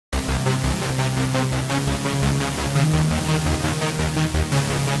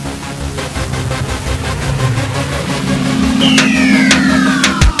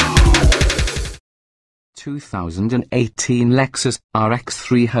2018 Lexus RX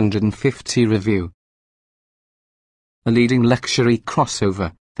 350 review. A leading luxury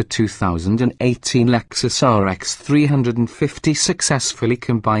crossover, the 2018 Lexus RX 350 successfully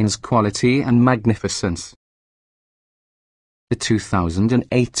combines quality and magnificence. The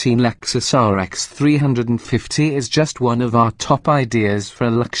 2018 Lexus RX 350 is just one of our top ideas for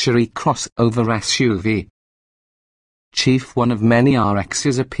a luxury crossover SUV. Chief one of many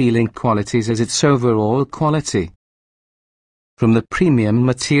RX's appealing qualities is its overall quality. From the premium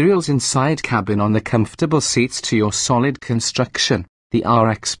materials inside cabin on the comfortable seats to your solid construction, the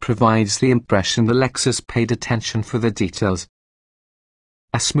RX provides the impression the Lexus paid attention for the details.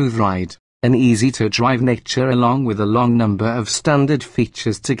 A smooth ride, an easy-to-drive nature along with a long number of standard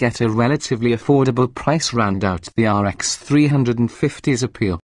features to get a relatively affordable price round out the RX 350's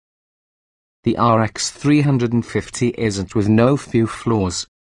appeal. The RX 350 isn't with no few flaws.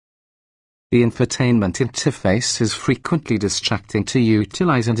 The infotainment interface is frequently distracting to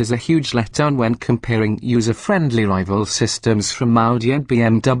utilize and is a huge letdown when comparing user-friendly rival systems from Audi and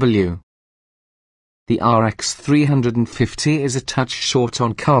BMW. The RX 350 is a touch short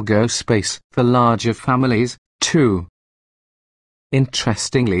on cargo space for larger families, too.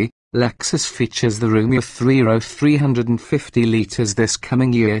 Interestingly, Lexus features the roomier 3-row 350 litres this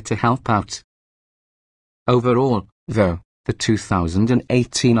coming year to help out. Overall, though, the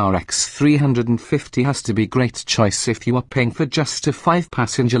 2018 RX 350 has to be a great choice if you are paying for just a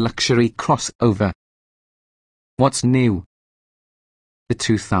 5-passenger luxury crossover. What's new? The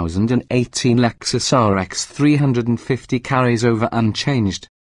 2018 Lexus RX 350 carries over unchanged.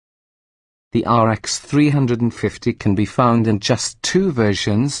 The RX 350 can be found in just 2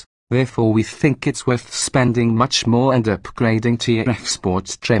 versions, therefore we think it's worth spending much more and upgrading to your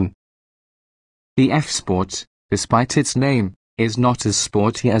F-Sport trim. The F-Sport, despite its name, is not as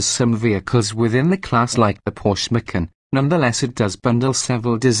sporty as some vehicles within the class like the Porsche Macan. Nonetheless, it does bundle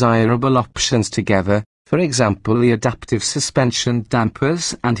several desirable options together, for example the adaptive suspension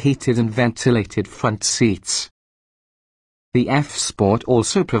dampers and heated and ventilated front seats. The F-Sport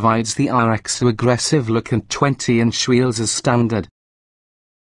also provides the RX's aggressive look and 20-inch wheels as standard.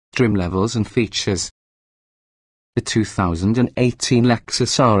 Trim levels and features. The 2018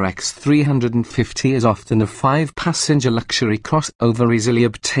 Lexus RX 350 is often a 5-passenger luxury crossover easily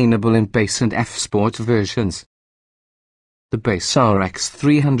obtainable in base and F-Sport versions. The base RX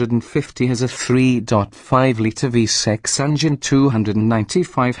 350 has a 3.5-litre V6 engine,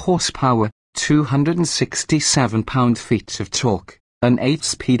 295 horsepower, 267 pound-feet of torque, an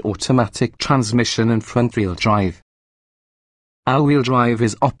 8-speed automatic transmission and front-wheel drive. All-wheel drive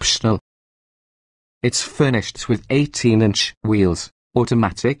is optional. It's furnished with 18-inch wheels,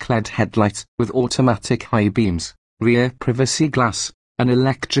 automatic LED headlights with automatic high beams, rear privacy glass, an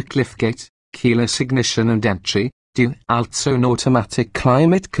electric liftgate, keyless ignition and entry, dual-zone automatic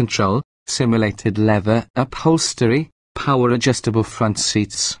climate control, simulated leather upholstery, power-adjustable front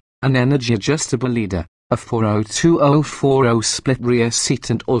seats, an energy-adjustable leader, a 40-2040 split rear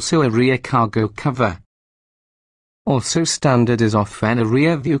seat and also a rear cargo cover. Also standard is often a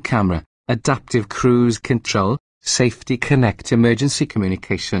rear-view camera, adaptive cruise control, safety connect emergency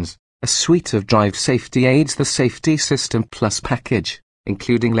communications, a suite of drive safety aids, the Safety System Plus package,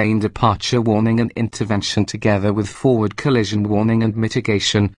 including lane departure warning and intervention together with forward collision warning and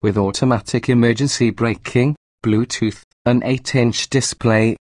mitigation with automatic emergency braking, Bluetooth, an 8-inch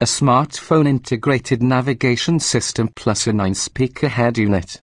display, a smartphone integrated navigation system plus a 9-speaker head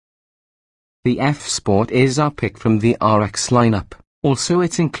unit. The F-Sport is our pick from the RX lineup. Also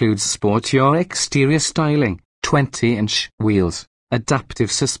it includes sportier exterior styling, 20-inch wheels,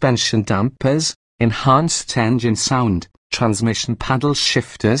 adaptive suspension dampers, enhanced engine sound, transmission paddle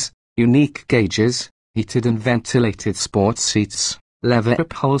shifters, unique gauges, heated and ventilated sports seats, leather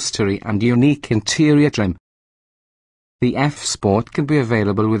upholstery and unique interior trim. The F-Sport can be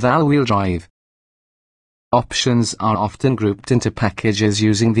available with all-wheel drive. Options are often grouped into packages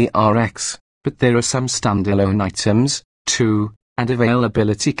using the RX, but there are some standalone items, too, and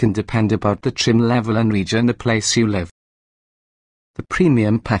availability can depend about the trim level and region the place you live. The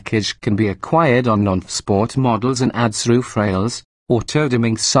premium package can be acquired on non-sport models and adds roof rails,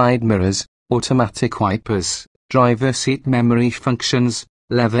 auto-dimming side mirrors, automatic wipers, driver seat memory functions,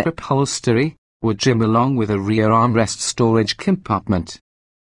 leather upholstery, wood trim along with a rear armrest storage compartment.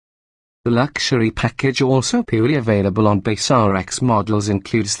 The luxury package also purely available on base RX models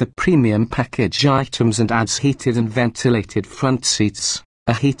includes the premium package items and adds heated and ventilated front seats,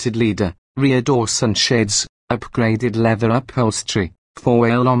 a heated leader, rear door sunshades, upgraded leather upholstery,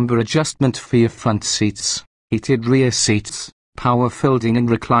 4-way lumbar adjustment for your front seats, heated rear seats, power folding and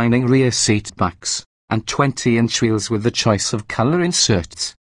reclining rear seat backs, and 20-inch wheels with the choice of color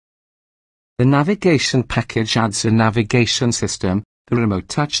inserts. The navigation package adds a navigation system, the remote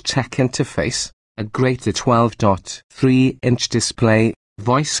touch tech interface, a greater 12.3-inch display,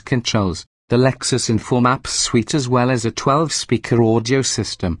 voice controls, the Lexus Inform app suite as well as a 12-speaker audio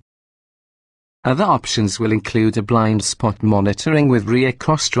system. Other options will include a blind spot monitoring with rear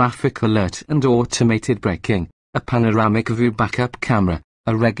cross-traffic alert and automated braking, a panoramic view backup camera,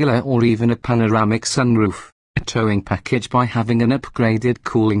 a regular or even a panoramic sunroof, a towing package by having an upgraded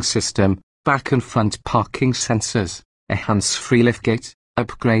cooling system, back and front parking sensors, a hands-free liftgate,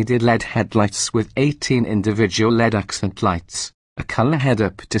 upgraded LED headlights with 18 individual LED accent lights, a color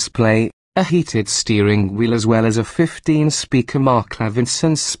head-up display, a heated steering wheel as well as a 15-speaker Mark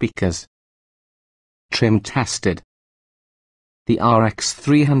Levinson speakers. Trim tested. The RX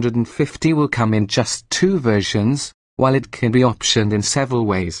 350 will come in just 2 versions, while it can be optioned in several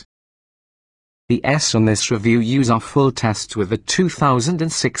ways. The S on this review use our full test with the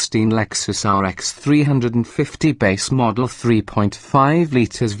 2016 Lexus RX 350 base model 3.5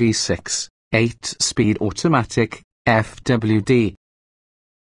 litres V6, 8-speed automatic, FWD.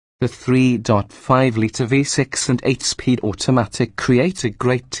 The 3.5-litre V6 and 8-speed automatic create a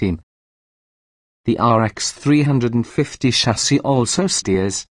great team. The RX 350 chassis also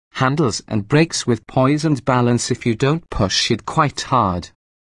steers, handles and brakes with poise and balance if you don't push it quite hard.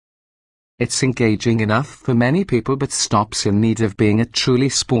 It's engaging enough for many people but stops in need of being a truly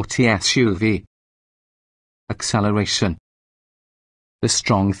sporty SUV. Acceleration. The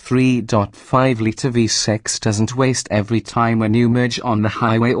strong 3.5-litre V6 doesn't waste every time when you merge on the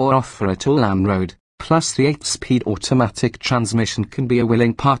highway or off a toll-land road, plus the 8-speed automatic transmission can be a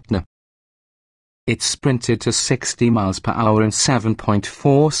willing partner. It sprinted to 60 miles per hour in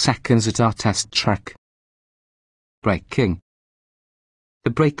 7.4 seconds at our test track. Braking.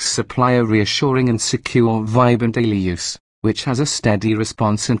 The brakes supply a reassuring and secure vibe in daily use, which has a steady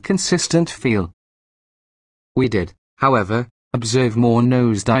response and consistent feel. We did, however, observe more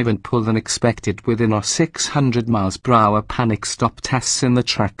nosedive and pull than expected within our 600 miles per hour panic stop tests in the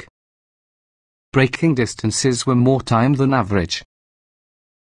track. Braking distances were more time than average.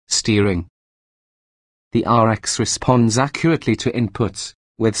 Steering. The RX responds accurately to inputs,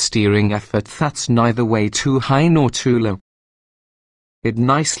 with steering effort that's neither way too high nor too low. It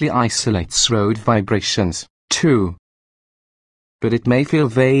nicely isolates road vibrations, too. But it may feel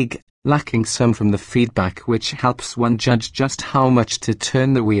vague, lacking some from the feedback which helps one judge just how much to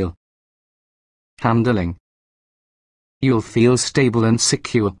turn the wheel. Handling. You'll feel stable and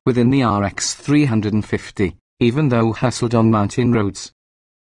secure within the RX 350, even though hustled on mountain roads.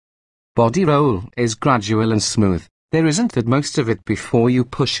 Body roll is gradual and smooth, there isn't that most of it before you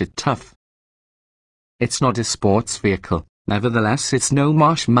push it tough. It's not a sports vehicle, nevertheless it's no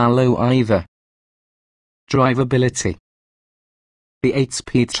marshmallow either. Drivability. The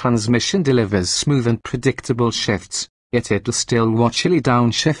 8-speed transmission delivers smooth and predictable shifts, yet it'll still watchily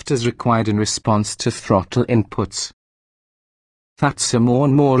downshift as required in response to throttle inputs. That's a more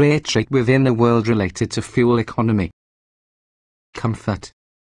and more rare trait within a world related to fuel economy. Comfort.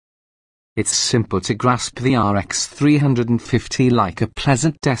 It's simple to grasp the RX 350 like a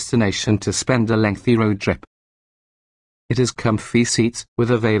pleasant destination to spend a lengthy road trip. It has comfy seats with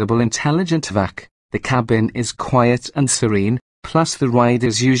available intelligent vac, the cabin is quiet and serene, plus the ride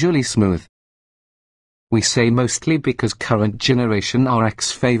is usually smooth. We say mostly because current generation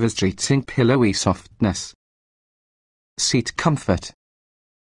RX favors treating pillowy softness. Seat comfort.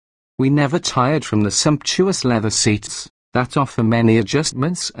 We never tired from the sumptuous leather seats that offer many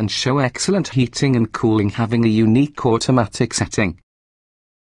adjustments and show excellent heating and cooling, having a unique automatic setting.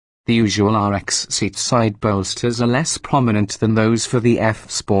 The usual RX seat side bolsters are less prominent than those for the F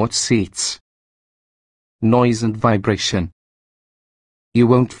Sport seats. Noise and vibration. You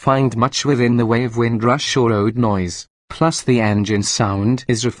won't find much within the way of windrush or road noise, plus the engine sound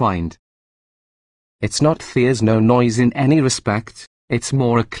is refined. It's not there's no noise in any respect. It's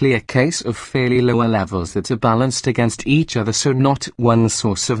more a clear case of fairly lower levels that are balanced against each other, so not one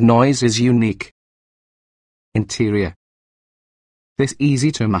source of noise is unique. Interior. This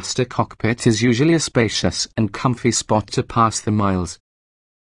easy-to-master cockpit is usually a spacious and comfy spot to pass the miles.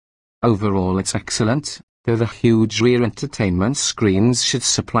 Overall it's excellent, though the huge rear entertainment screens should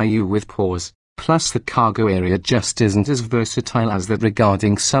supply you with pause, plus the cargo area just isn't as versatile as that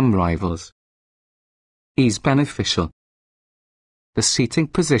regarding some rivals. Ease beneficial. The seating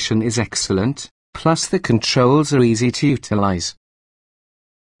position is excellent, plus the controls are easy to utilize.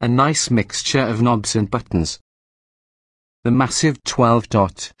 A nice mixture of knobs and buttons. The massive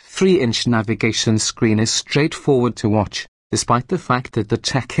 12.3-inch navigation screen is straightforward to watch, despite the fact that the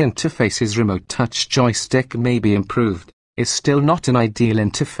tech interface's remote touch joystick may be improved, is still not an ideal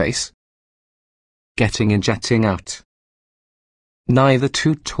interface. Getting in jetting out. Neither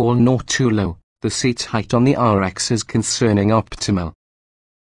too tall nor too low, the seat height on the RX is concerning optimal.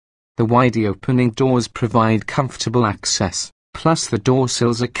 The widely opening doors provide comfortable access, plus the door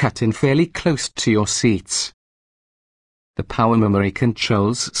sills are cut in fairly close to your seats. The power memory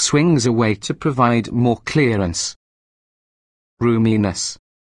controls swings away to provide more clearance. Roominess.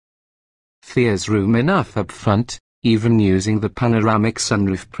 There's room enough up front, even using the panoramic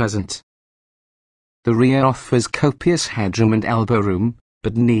sunroof present. The rear offers copious headroom and elbow room,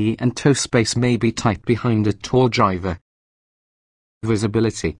 but knee and toe space may be tight behind a tall driver.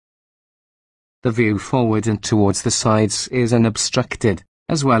 Visibility. The view forward and towards the sides is unobstructed,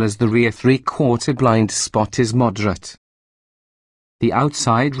 as well as the rear three-quarter blind spot is moderate. The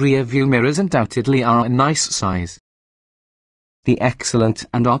outside rear view mirrors undoubtedly are a nice size. The excellent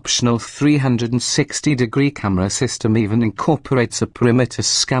and optional 360-degree camera system even incorporates a perimeter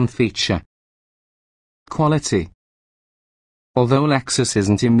scan feature. Quality. Although Lexus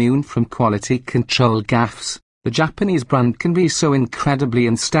isn't immune from quality control gaffes, the Japanese brand can be so incredibly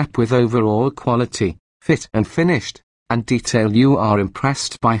in step with overall quality, fit and finished, and detail you are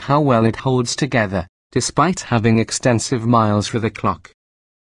impressed by how well it holds together, despite having extensive miles for the clock.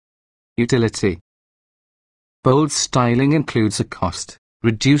 Utility. Bold styling includes a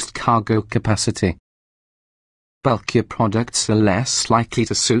cost-reduced cargo capacity. Bulkier products are less likely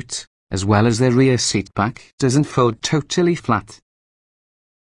to suit, as well as their rear seat back doesn't fold totally flat.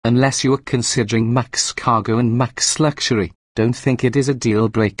 Unless you are considering max cargo and max luxury, don't think it is a deal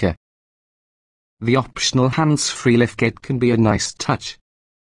breaker. The optional hands-free liftgate can be a nice touch.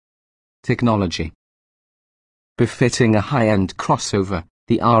 Technology. Befitting a high-end crossover,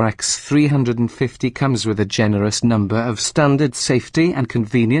 the RX 350 comes with a generous number of standard safety and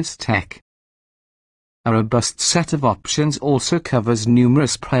convenience tech. A robust set of options also covers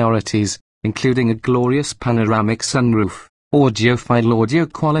numerous priorities, including a glorious panoramic sunroof, audiophile audio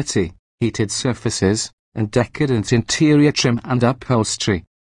quality, heated surfaces, and decadent interior trim and upholstery.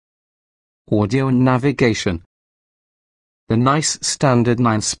 Audio and navigation. The nice standard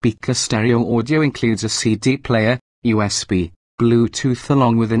 9-speaker stereo audio includes a CD player, USB, Bluetooth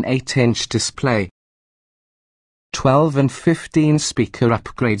along with an 8-inch display. 12 and 15 speaker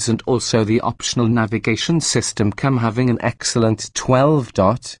upgrades and also the optional navigation system come having an excellent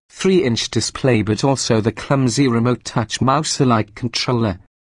 12.3-inch display but also the clumsy remote touch mouse-alike controller.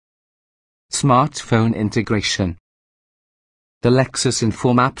 Smartphone integration. The Lexus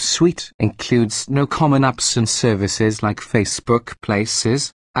Inform app suite includes no common apps and services like Facebook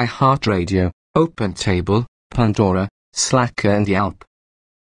Places, iHeartRadio, OpenTable, Pandora, Slacker and Yelp.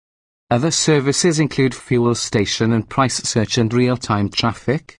 Other services include fuel station and price search and real-time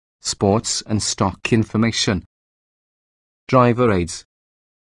traffic, sports and stock information. Driver aids.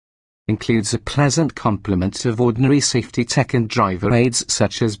 Includes a pleasant complement of ordinary safety tech and driver aids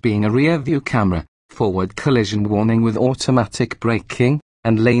such as being a rear view camera, forward collision warning with automatic braking,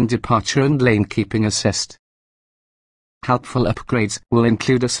 and lane departure and lane keeping assist. Helpful upgrades will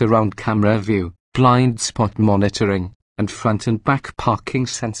include a surround camera view, blind spot monitoring, and front and back parking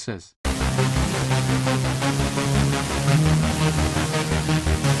sensors.